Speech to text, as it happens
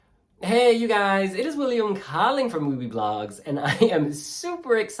Hey you guys, it is William calling from Movie Blogs, and I am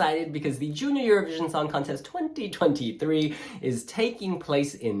super excited because the Junior Eurovision Song Contest 2023 is taking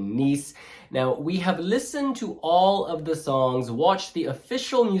place in Nice. Now, we have listened to all of the songs, watched the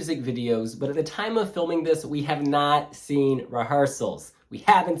official music videos, but at the time of filming this, we have not seen rehearsals. We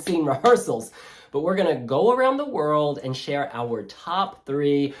haven't seen rehearsals. But we're gonna go around the world and share our top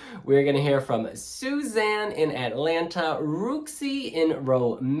three. We're gonna hear from Suzanne in Atlanta, Ruxi in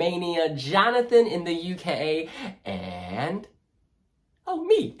Romania, Jonathan in the UK, and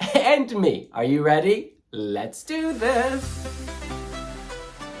me, and me. Are you ready? Let's do this.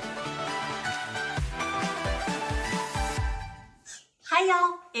 Hi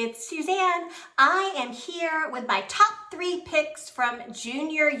y'all, it's Suzanne. I am here with my top three picks from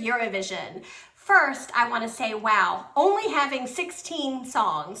Junior Eurovision. First, I want to say, wow, only having 16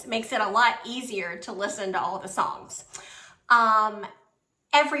 songs makes it a lot easier to listen to all the songs.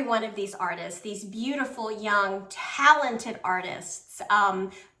 Every one of these artists, these beautiful, young, talented artists,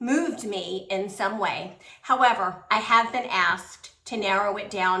 moved me in some way. However, I have been asked to narrow it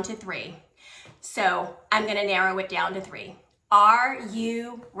down to three. So I'm going to narrow it down to three. Are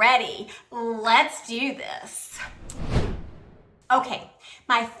you ready? Let's do this. Okay,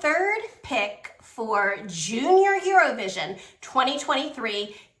 my third pick for Junior Eurovision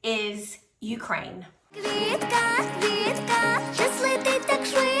 2023 is Ukraine.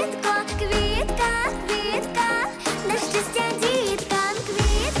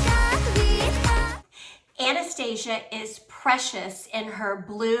 Anastasia is precious in her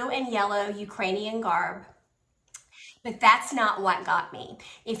blue and yellow Ukrainian garb. But that's not what got me.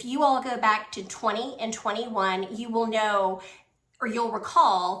 If you all go back to 20 and 21, you will know, or you'll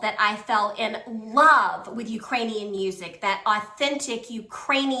recall, that I fell in love with Ukrainian music, that authentic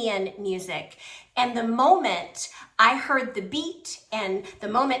Ukrainian music. And the moment I heard the beat and the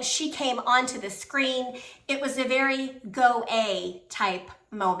moment she came onto the screen, it was a very go A type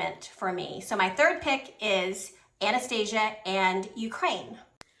moment for me. So my third pick is Anastasia and Ukraine.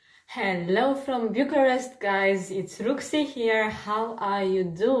 Hello from Bucharest, guys. It's Ruxi here. How are you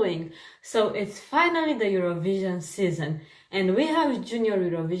doing? So it's finally the Eurovision season, and we have Junior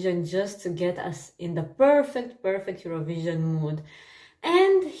Eurovision just to get us in the perfect Eurovision mood.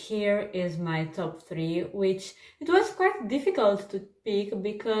 And here is my top three, which it was quite difficult to pick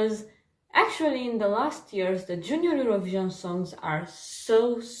because actually in the last years the Junior Eurovision songs are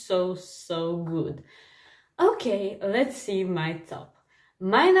so good. Okay, let's see my top.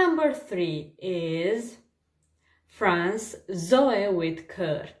 My number three is France, Zoe with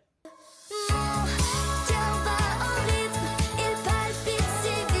Cœur.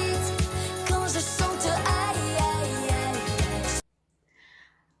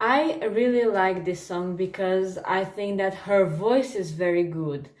 I really like this song because I think that her voice is very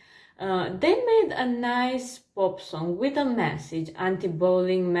good. They made a nice pop song with a message,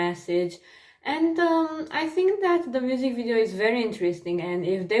 anti-bullying message. And I think that the music video is very interesting, and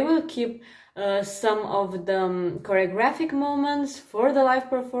if they will keep some of the choreographic moments for the live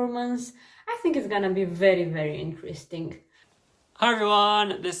performance, I think it's gonna be very interesting. Hi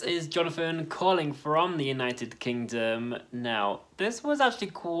everyone, this is Jonathan calling from the United Kingdom. Now, this was actually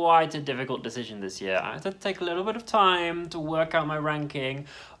quite a difficult decision this year. I had to take a little bit of time to work out my ranking,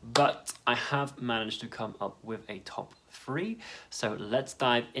 but I have managed to come up with a top three. So let's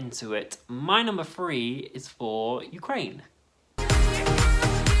dive into it. My number three is for Ukraine.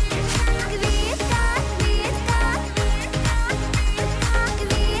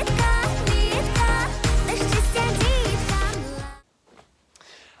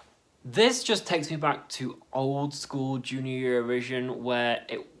 This just takes me back to old school Junior Eurovision, where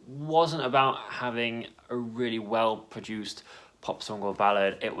it wasn't about having a really well produced pop song or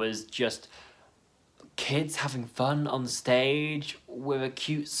ballad. It was just kids having fun on stage with a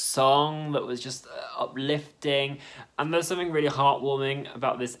cute song that was just uplifting. And there's something really heartwarming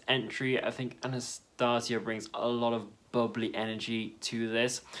about this entry. I think Anastasia brings a lot of bubbly energy to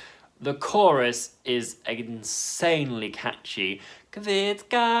this. The chorus is insanely catchy.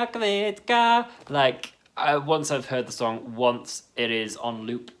 Kvitka, kvitka. Like, once I've heard the song once, it is on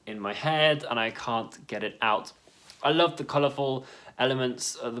loop in my head and I can't get it out. I love the colourful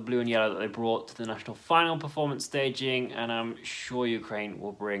elements of the blue and yellow that they brought to the national final performance staging, and I'm sure Ukraine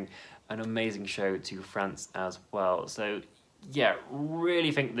will bring an amazing show to France as well. So yeah,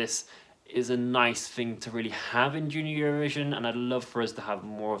 really think this is a nice thing to really have in Junior Eurovision, and I'd love for us to have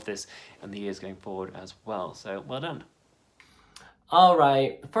more of this in the years going forward as well. So well done. All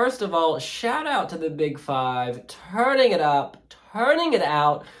right, first of all, shout out to the Big Five, turning it up, turning it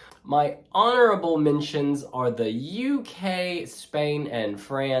out. My honorable mentions are the UK, Spain, and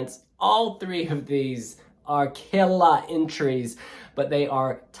France. All three of these are killer entries, but they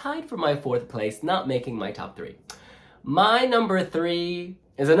are tied for my 4th place, not making my top 3. My number 3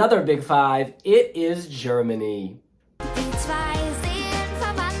 is another big 5. It is Germany.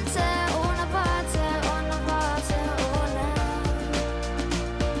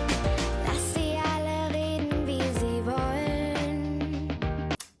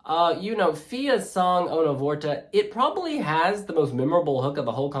 You know, Fia's song Ohne Worte, it probably has the most memorable hook of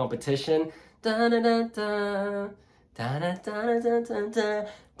the whole competition. Da-da-da-da, da-da-da-da-da-da,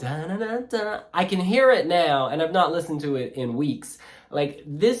 da-da-da-da. I can hear it now, and I've not listened to it in weeks. Like,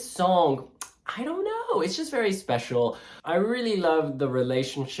 this song, I don't know, it's just very special. I really love the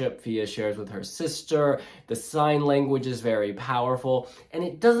relationship Fia shares with her sister. The sign language is very powerful, and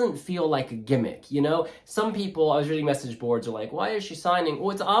it doesn't feel like a gimmick, you know? Some people, I was reading message boards, are like, why is she signing?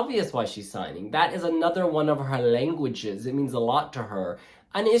 Well, it's obvious why she's signing. That is another one of her languages. It means a lot to her.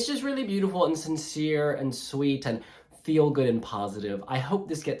 And it's just really beautiful and sincere and sweet and feel good and positive. I hope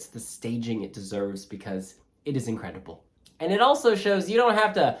this gets the staging it deserves because it is incredible. And it also shows you don't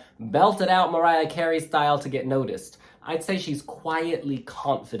have to belt it out Mariah Carey style to get noticed. I'd say she's quietly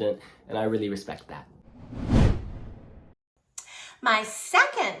confident, and I really respect that. My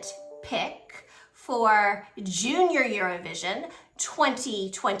second pick for Junior Eurovision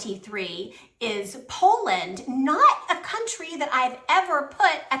 2023 is Poland, not a country that I've ever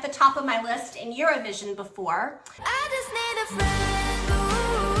put at the top of my list in Eurovision before. I just need a friend.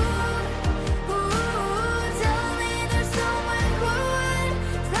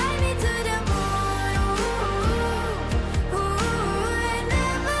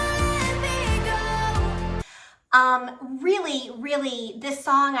 Really, this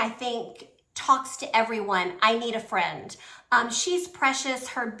song, I think, talks to everyone. I need a friend. She's precious,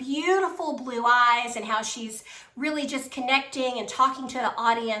 her beautiful blue eyes and how she's really just connecting and talking to the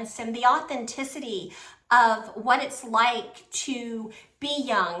audience and the authenticity of what it's like to be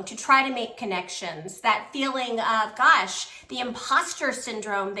young, to try to make connections, that feeling of, gosh, the imposter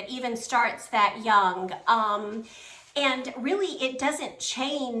syndrome that even starts that young. And really, it doesn't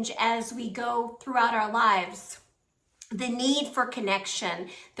change as we go throughout our lives. The need for connection,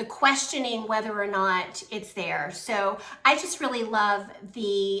 the questioning whether or not it's there. So I just really love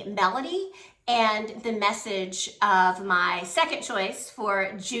the melody and the message of my second choice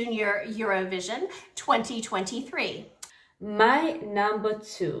for Junior Eurovision 2023. My number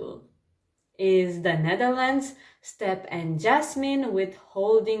 2 is the Netherlands, Step and Jasmine with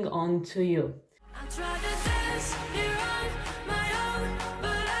Holding On To You. I tried to dance here on my own,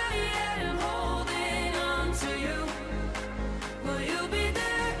 but I am holding on to you. Will you be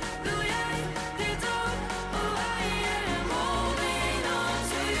there? Do I need to? Oh, I am holding on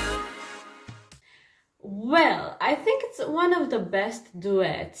to you. Well, I think it's one of the best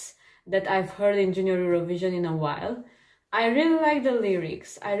duets that I've heard in Junior Eurovision in a while. I really like the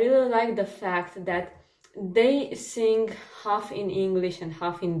lyrics. I really like the fact that they sing half in English and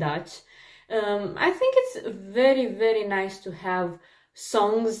half in Dutch. I think it's very, very nice to have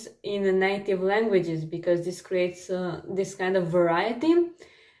songs in the native languages because this creates this kind of variety.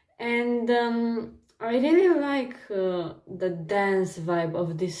 And I really like the dance vibe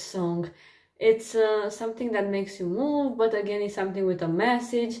of this song. It's something that makes you move, but again, it's something with a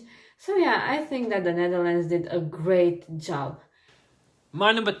message. So yeah, I think that the Netherlands did a great job.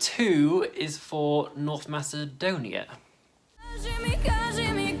 My number 2 is for North Macedonia.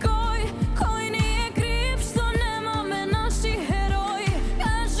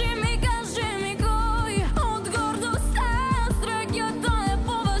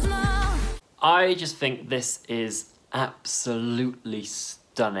 I just think this is absolutely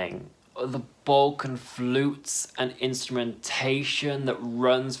stunning. The Balkan flutes and instrumentation that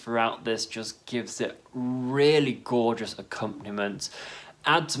runs throughout this just gives it really gorgeous accompaniment.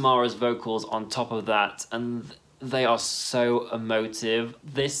 Add Tamara's vocals on top of that and they are so emotive.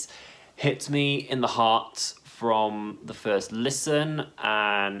 This hits me in the heart from the first listen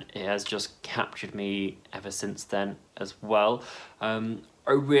and it has just captured me ever since then as well.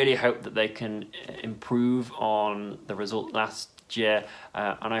 I really hope that they can improve on the result last year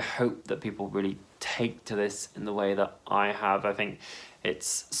and I hope that people really take to this in the way that I have. I think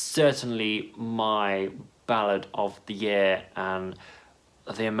it's certainly my ballad of the year and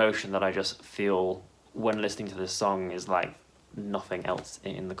the emotion that I just feel when listening to this song is like nothing else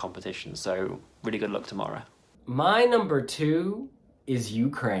in the competition. So really good luck tomorrow. My number 2 is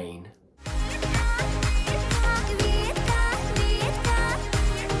Ukraine.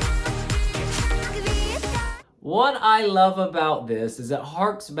 What I love about this is it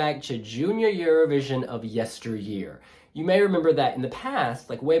harks back to Junior Eurovision of yesteryear. You may remember that in the past,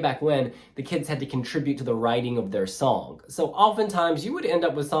 like way back when, the kids had to contribute to the writing of their song. So oftentimes you would end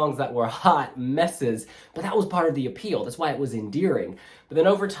up with songs that were hot messes, but that was part of the appeal. That's why it was endearing. But then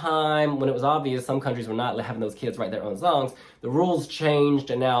over time, when it was obvious some countries were not having those kids write their own songs, the rules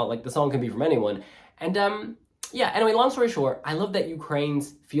changed and now like the song can be from anyone. And yeah, anyway, long story short, I love that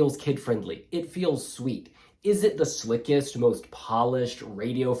Ukraine's feels kid-friendly. It feels sweet. Is it the slickest, most polished,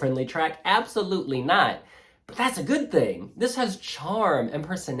 radio-friendly track? Absolutely not. But that's a good thing. This has charm and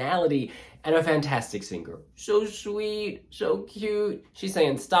personality and a fantastic singer. So sweet, so cute. She's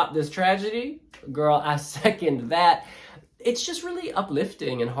saying, stop this tragedy. Girl, I second that. It's just really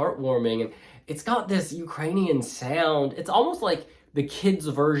uplifting and heartwarming. And it's got this Ukrainian sound. It's almost like the kids'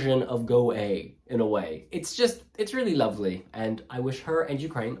 version of Go A, in a way. It's really lovely. And I wish her and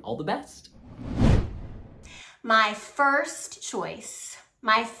Ukraine all the best. My first choice,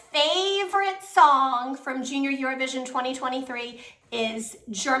 my favorite song from Junior Eurovision 2023 is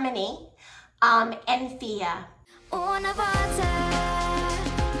Germany and Fia. Ohne Worte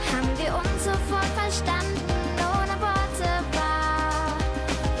haben wir uns sofort verstanden. Ohne Worte war,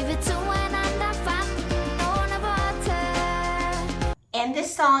 wie wir zueinander fanden. Ohne Worte. And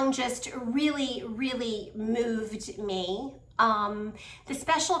this song just really, really moved me. The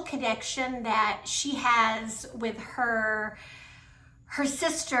special connection that she has with her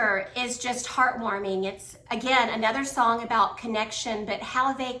sister is just heartwarming. It's, again, another song about connection, but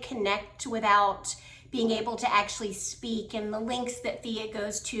how they connect without being able to actually speak, and the links that Thea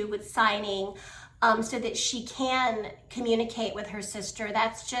goes to with signing so that she can communicate with her sister.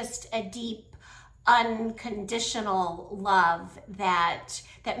 That's just a deep, unconditional love that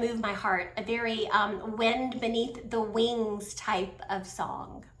moved my heart. A very wind beneath the wings type of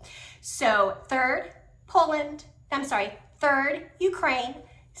song. So third, Ukraine,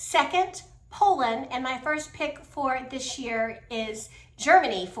 second, Poland, and my first pick for this year is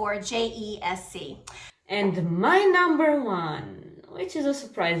Germany for JESC. And my number one, which is a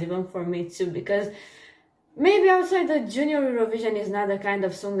surprise even for me too, because maybe outside the Junior Eurovision is not the kind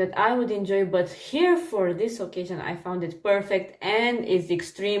of song that I would enjoy, but here for this occasion I found it perfect and is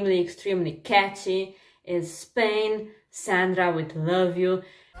extremely, extremely catchy. Is Spain, Sandra with Love You.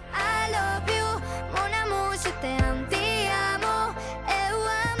 I love you, mon amour, je t'aime, te amo. Eu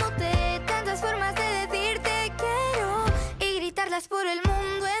amo-te, tantas formas de decirte quiero y gritarlas por el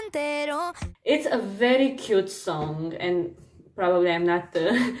mundo entero. It's a very cute song, and probably I'm not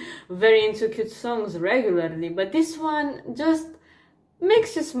very into cute songs regularly, but this one just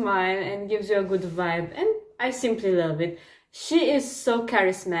makes you smile and gives you a good vibe, and I simply love it. She is so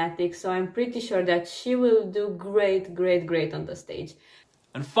charismatic, so I'm pretty sure that she will do great, great, great on the stage.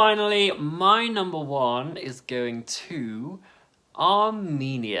 And finally, my number one is going to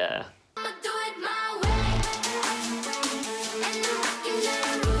Armenia. I'ma do it my way, and I'm rocking the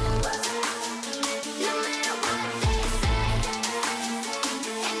rules. No matter what they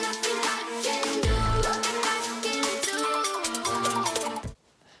say, ain't nothing I can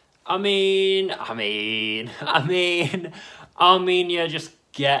do. Armenia just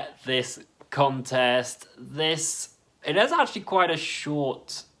get this contest. It is actually quite a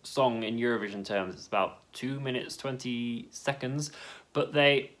short song in Eurovision terms. It's about 2 minutes 20 seconds, but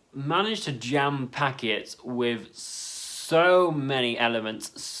they managed to jam pack it with so many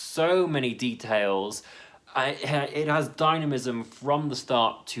elements, so many details. It has dynamism from the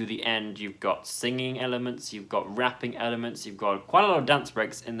start to the end. You've got singing elements, you've got rapping elements, you've got quite a lot of dance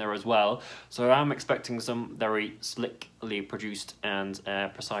breaks in there as well. So I'm expecting some very slickly produced and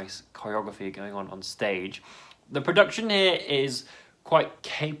precise choreography going on stage. The production here is quite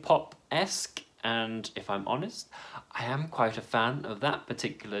K-pop-esque, and if I'm honest, I am quite a fan of that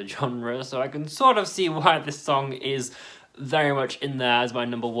particular genre, so I can sort of see why this song is very much in there as my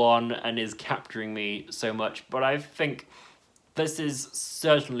number one and is capturing me so much. But I think this is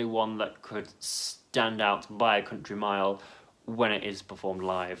certainly one that could stand out by a country mile when it is performed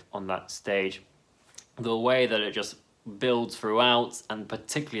live on that stage. The way that it just builds throughout, and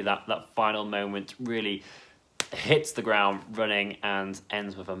particularly that final moment, really hits the ground running and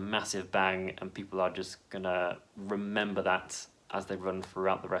ends with a massive bang, and people are just gonna remember that as they run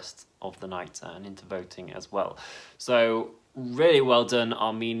throughout the rest of the night and into voting as well. So really well done,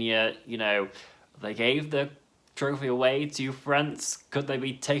 Armenia. You know, they gave the trophy away to France. Could they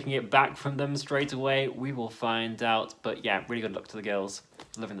be taking it back from them straight away? We will find out. But yeah, really good luck to the girls.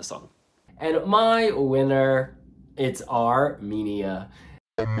 Loving the song. And my winner, it's Armenia.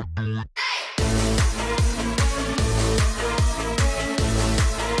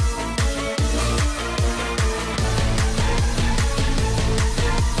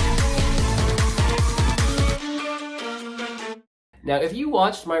 Now, if you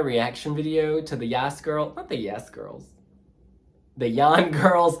watched my reaction video to the Yas Girl, not the Yes Girls, the Yan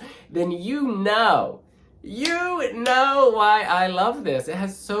Girls, then you know why I love this. It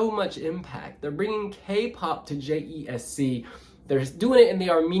has so much impact. They're bringing K-pop to JESC. They're doing it in the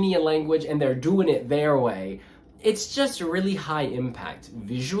Armenian language and they're doing it their way. It's just really high impact.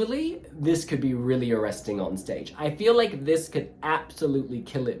 Visually, this could be really arresting on stage. I feel like this could absolutely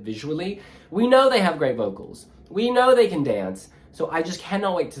kill it visually. We know they have great vocals. We know they can dance. So I just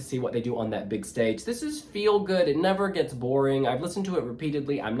cannot wait to see what they do on that big stage. This is feel good. It never gets boring. I've listened to it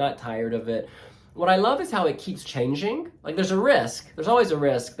repeatedly. I'm not tired of it. What I love is how it keeps changing. Like there's always a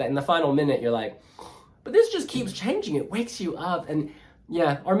risk that in the final minute you're like, but this just keeps changing. It wakes you up. And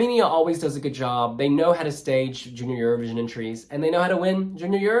yeah, Armenia always does a good job. They know how to stage Junior Eurovision entries and they know how to win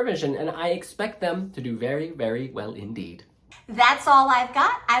Junior Eurovision. And I expect them to do very, very well indeed. That's all I've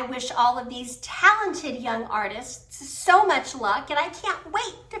got. I wish all of these talented young artists so much luck, and I can't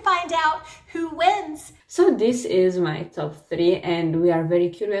wait to find out who wins. So this is my top 3, and we are very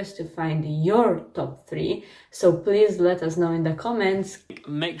curious to find your top 3. So please let us know in the comments.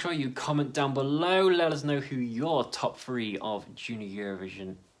 Make sure you comment down below. Let us know who your top 3 of Junior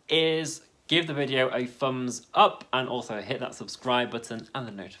Eurovision is. Give the video a thumbs up and also hit that subscribe button and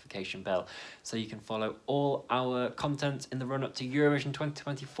the notification bell so you can follow all our content in the run-up to Eurovision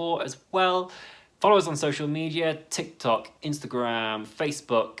 2024 as well. Follow us on social media, TikTok, Instagram,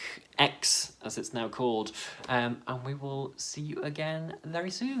 Facebook, X as it's now called, and we will see you again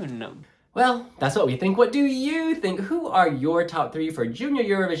very soon. Well, that's what we think. What do you think? Who are your top 3 for Junior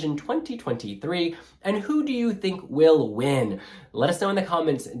Eurovision 2023? And who do you think will win? Let us know in the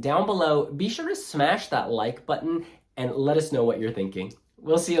comments down below. Be sure to smash that like button and let us know what you're thinking.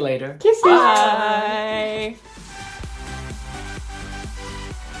 We'll see you later. Kisses! Bye!